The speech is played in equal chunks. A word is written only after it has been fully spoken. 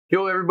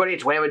Yo, everybody,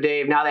 it's Whamma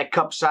Dave. Now that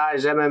Cup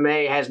Size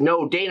MMA has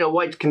no Dana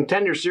White's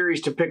Contender Series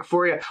to pick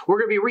for you, we're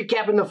going to be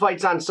recapping the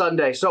fights on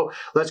Sunday. So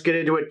let's get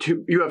into it.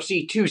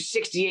 UFC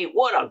 268.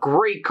 What a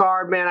great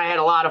card, man. I had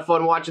a lot of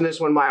fun watching this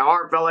one. My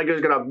heart felt like it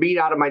was going to beat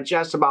out of my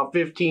chest about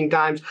 15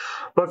 times.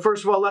 But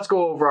first of all, let's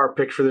go over our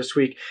picks for this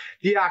week.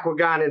 The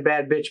Aquagon and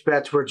Bad Bitch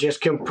bets were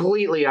just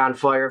completely on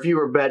fire. If you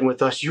were betting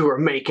with us, you were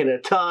making a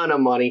ton of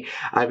money.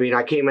 I mean,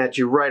 I came at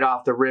you right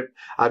off the rip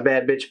on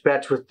Bad Bitch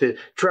bets with the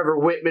Trevor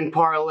Whitman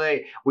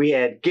parlay. We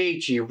had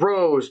Gaethje,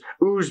 Rose,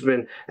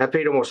 Usman. That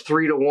paid almost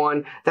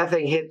 3-1. That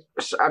thing hit.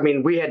 I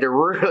mean, we had to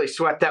really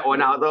sweat that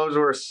one out. Those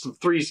were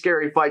three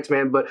scary fights,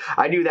 man. But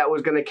I knew that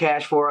was going to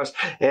cash for us.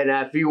 And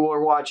if you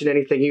were watching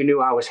anything, you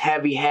knew I was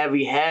heavy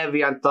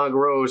on Thug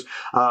Rose.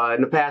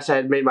 In the past, I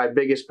had made my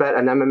biggest bet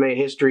in MMA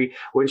history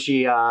when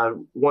she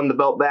won the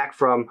belt back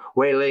from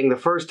Weili the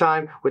first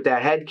time with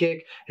that head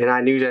kick. And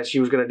I knew that she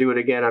was going to do it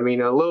again. I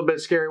mean, a little bit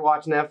scary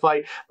watching that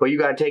fight, but you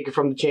got to take it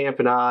from the champ.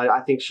 And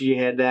I think she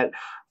had that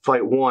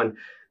fight won.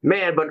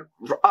 Man, but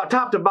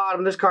top to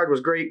bottom, this card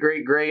was great,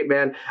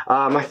 man.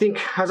 I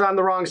think I was on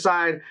the wrong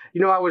side.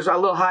 You know, I was a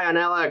little high on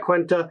La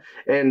Quinta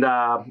and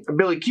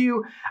Billy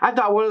Q. I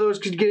thought one of those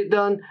could get it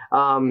done.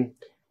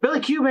 Billy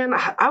Q, man,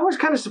 I was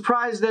kind of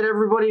surprised that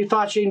everybody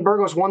thought Shane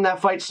Burgos won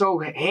that fight so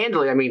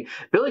handily. I mean,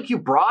 Billy Q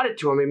brought it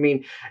to him. I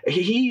mean,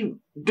 he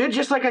did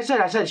just like I said.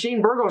 I said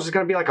Shane Burgos is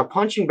going to be like a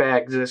punching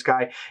bag to this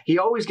guy. He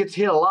always gets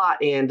hit a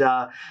lot. And,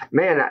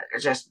 man,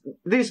 just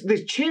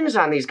these chins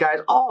on these guys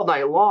all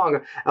night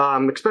long,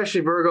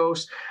 especially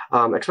Burgos,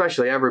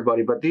 especially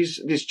everybody. But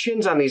these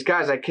chins on these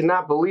guys, I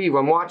cannot believe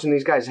I'm watching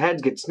these guys'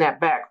 heads get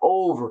snapped back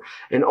over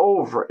and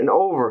over and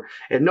over.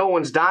 And no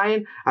one's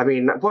dying. I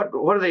mean, what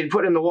do they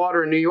put in the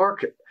water in New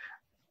York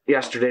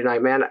yesterday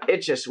night, man?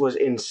 It just was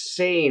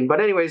insane.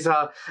 But anyways,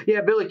 yeah,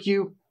 Billy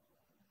Q.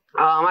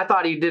 I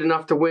thought he did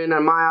enough to win.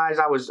 In my eyes,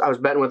 I was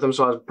betting with him,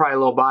 so I was probably a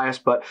little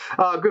biased. But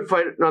good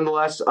fight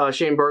nonetheless.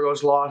 Shane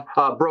Burgos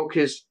broke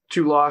his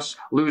 2-loss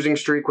losing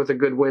streak with a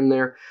good win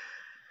there.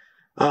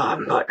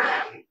 But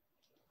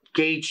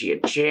Gaethje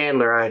and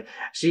Chandler, I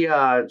see.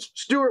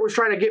 Stewart was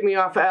trying to get me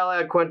off of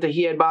La Quinta.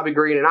 He had Bobby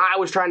Green, and I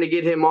was trying to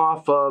get him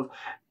off of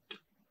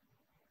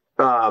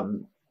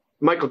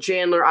Michael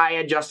Chandler. I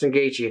had Justin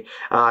Gaethje.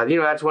 You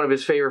know, that's one of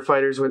his favorite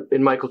fighters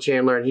in Michael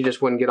Chandler, and he just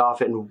wouldn't get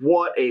off it. And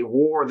what a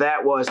war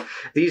that was.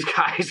 These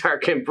guys are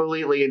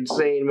completely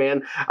insane,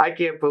 man. I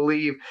can't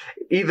believe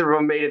either of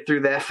them made it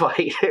through that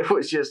fight. It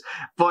was just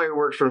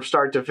fireworks from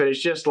start to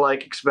finish, just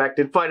like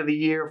expected. Fight of the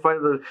year, fight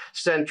of the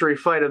century,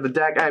 fight of the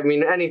decade. I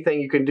mean,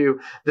 anything you can do,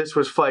 this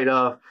was fight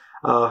of.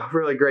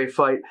 Really great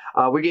fight.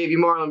 We gave you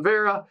Marlon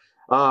Vera.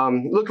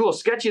 Looked a little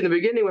sketchy in the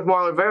beginning with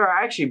Marlon Vera.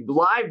 I actually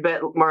live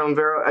bet Marlon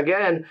Vera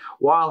again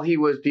while he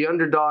was the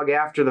underdog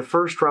after the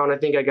first round. I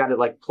think I got it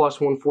like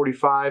plus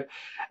 145.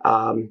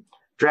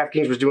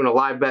 DraftKings was doing a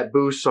live bet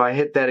boost, so I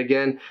hit that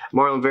again.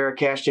 Marlon Vera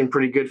cashed in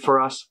pretty good for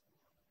us.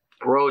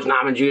 Rose,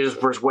 Namajunas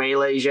versus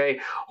Weili.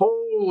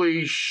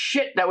 Holy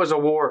shit, that was a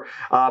war.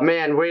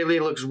 Man,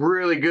 Weili looks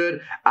really good.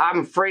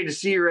 I'm afraid to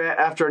see her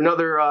after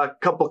another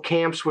couple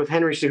camps with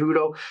Henry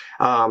Cejudo.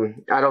 I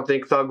don't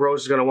think Thug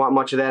Rose is going to want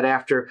much of that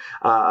after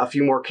a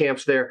few more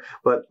camps there.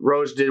 But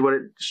Rose did what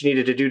she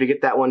needed to do to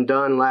get that one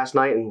done last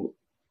night.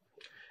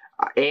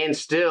 And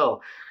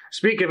still...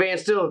 Speaking of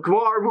still,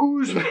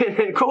 Kamaru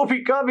Usman and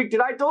Colby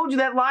Covington. I told you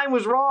that line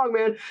was wrong,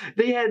 man.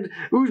 They had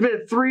Usman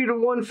at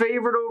 3-1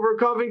 favorite over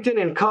Covington,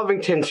 and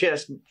Covington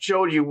just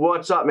showed you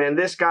what's up, man.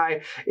 This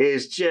guy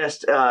is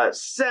just a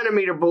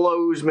centimeter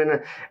below Usman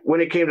when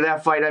it came to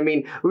that fight. I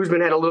mean, Usman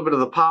had a little bit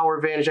of the power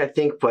advantage, I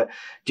think, but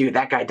dude,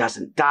 that guy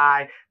doesn't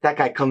die. That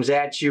guy comes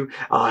at you.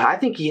 I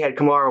think he had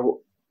Kamaru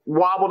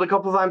wobbled a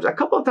couple of times. A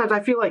couple of times I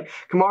feel like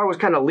Kamaru was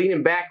kind of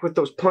leaning back with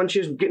those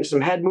punches, getting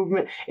some head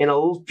movement, and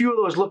a few of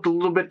those looked a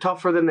little bit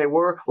tougher than they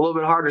were, a little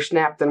bit harder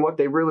snap than what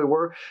they really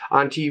were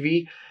on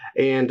TV.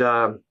 And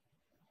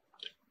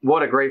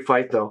what a great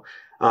fight, though.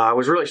 I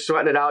was really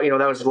sweating it out. You know,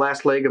 that was the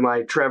last leg of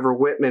my Trevor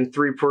Whitman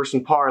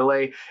 3-person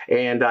parlay.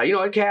 And, you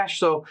know, it cashed,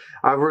 so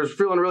I was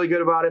feeling really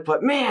good about it.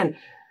 But, man,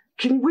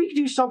 can we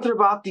do something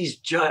about these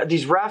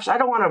refs? I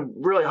don't want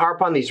to really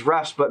harp on these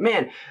refs, but,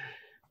 man,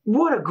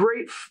 what a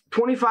great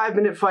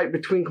 25-minute fight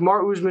between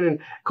Kamaru Usman and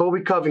Colby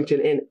Covington.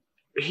 And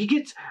he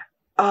gets,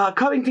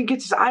 Covington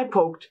gets his eye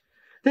poked.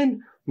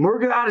 Then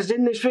Murgada's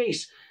in his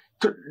face,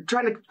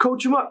 trying to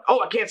coach him up. Oh,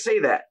 I can't say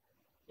that.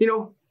 You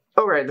know,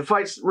 all right, the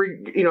fight's,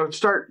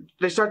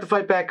 they start the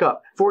fight back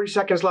up. 40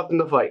 seconds left in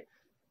the fight.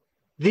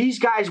 These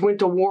guys went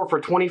to war for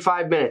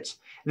 25 minutes.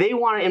 They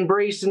want to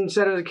embrace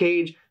instead of the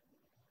cage,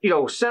 you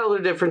know, settle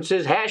their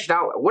differences, hash it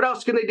out. What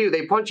else can they do?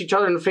 They punch each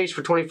other in the face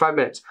for 25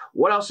 minutes.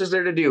 What else is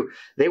there to do?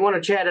 They want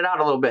to chat it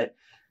out a little bit.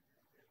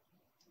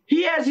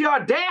 He has the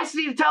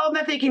audacity to tell them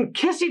that they can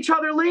kiss each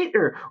other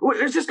later.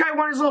 Does this guy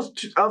want his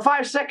little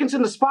 5 seconds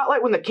in the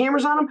spotlight when the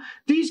camera's on him?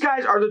 These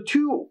guys are the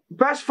two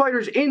best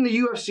fighters in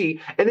the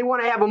UFC, and they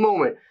want to have a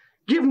moment.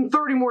 Give them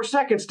 30 more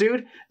seconds,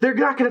 dude. They're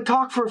not going to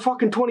talk for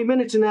fucking 20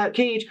 minutes in that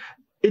cage,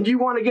 and you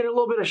want to get a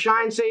little bit of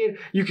shine saying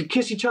you could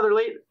kiss each other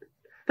later?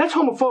 That's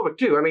homophobic,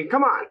 too. I mean,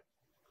 come on.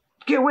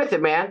 get with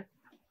it, man.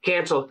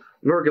 Cancel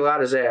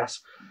Murgalada's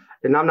ass.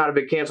 And I'm not a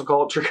big cancel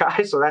culture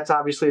guy, so that's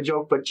obviously a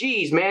joke. But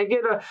geez, man,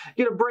 get a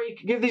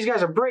break. Give these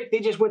guys a break.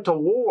 They just went to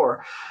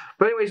war.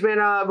 But anyways, man,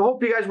 I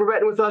hope you guys were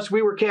betting with us.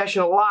 We were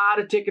cashing a lot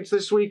of tickets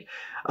this week.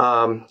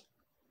 I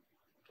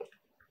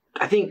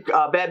think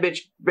Bad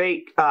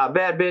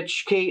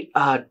Bitch Kate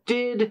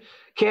did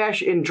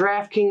cash in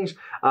DraftKings.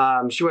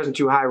 She wasn't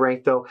too high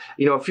ranked though.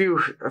 You know,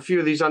 a few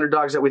of these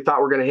underdogs that we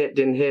thought were going to hit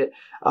didn't hit.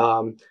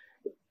 I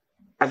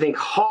think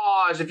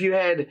Hawes, if you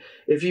had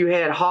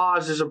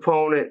Hawes'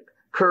 opponent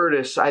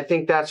Curtis, I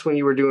think that's when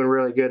you were doing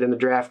really good in the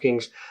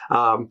DraftKings.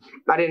 I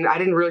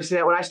didn't really see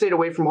that when I stayed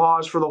away from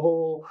Hawes for the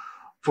whole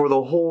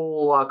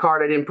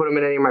card. I didn't put him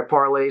in any of my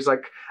parlays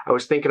like I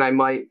was thinking I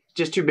might.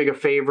 Just too big a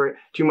favorite,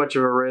 too much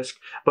of a risk.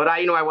 But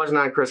I wasn't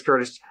on Chris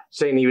Curtis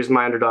saying he was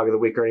my underdog of the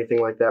week or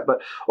anything like that.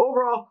 But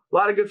overall, a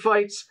lot of good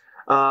fights.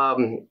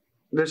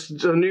 This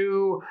is a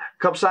new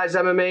Cup Size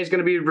MMA is going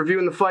to be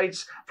reviewing the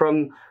fights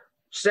from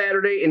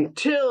Saturday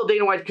until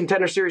Dana White's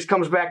Contender Series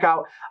comes back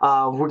out.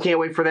 We can't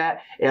wait for that.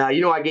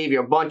 I gave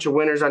you a bunch of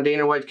winners on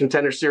Dana White's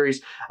Contender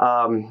Series,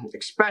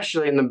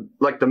 especially in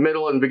the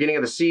middle and beginning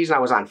of the season. I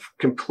was on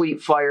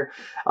complete fire.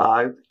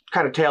 Kind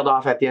of tailed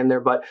off at the end there,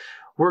 but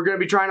we're going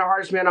to be trying our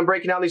hardest, man. I'm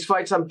breaking down these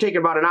fights. I'm taking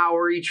about an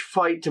hour each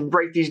fight to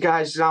break these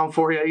guys down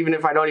for you, even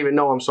if I don't even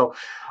know them. So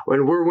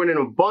when we're winning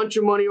a bunch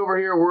of money over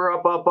here, we're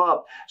up, up,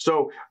 up.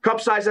 So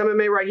Cup Size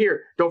MMA right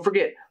here. Don't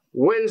forget,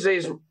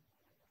 Wednesdays,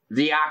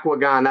 the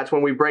Aquagon. That's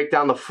when we break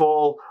down the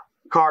full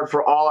card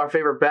for all our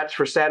favorite bets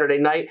for Saturday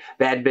night.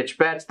 Bad Bitch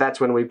Bets. That's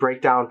when we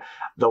break down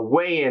the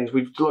weigh-ins.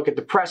 We look at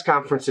the press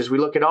conferences. We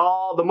look at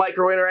all the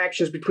micro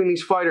interactions between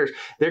these fighters.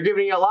 They're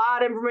giving you a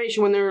lot of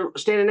information when they're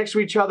standing next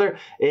to each other,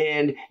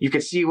 and you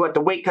can see what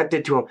the weight cut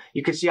did to them.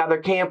 You can see how their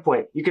camp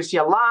went. You can see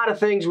a lot of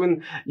things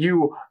when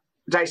you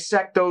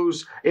dissect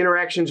those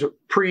interactions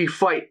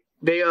pre-fight.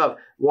 Day of,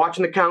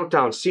 watching the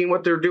countdown, seeing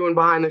what they're doing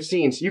behind the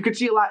scenes. You could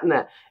see a lot in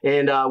that.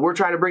 And we're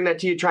trying to bring that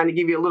to you, trying to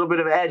give you a little bit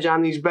of edge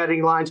on these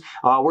betting lines.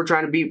 We're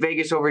trying to beat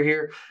Vegas over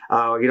here.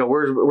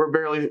 We're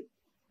barely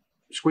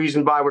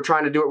squeezing by. We're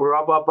trying to do it. We're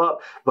up, up,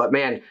 up. But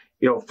man,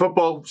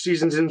 football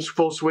season's in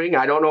full swing.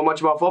 I don't know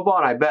much about football,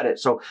 and I bet it.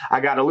 So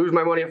I got to lose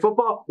my money at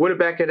football, win it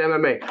back at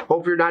MMA.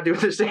 Hope you're not doing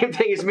the same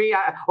thing as me.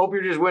 I hope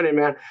you're just winning,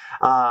 man.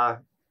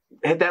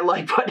 Hit that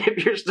like button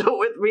if you're still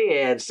with me,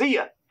 and see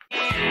ya.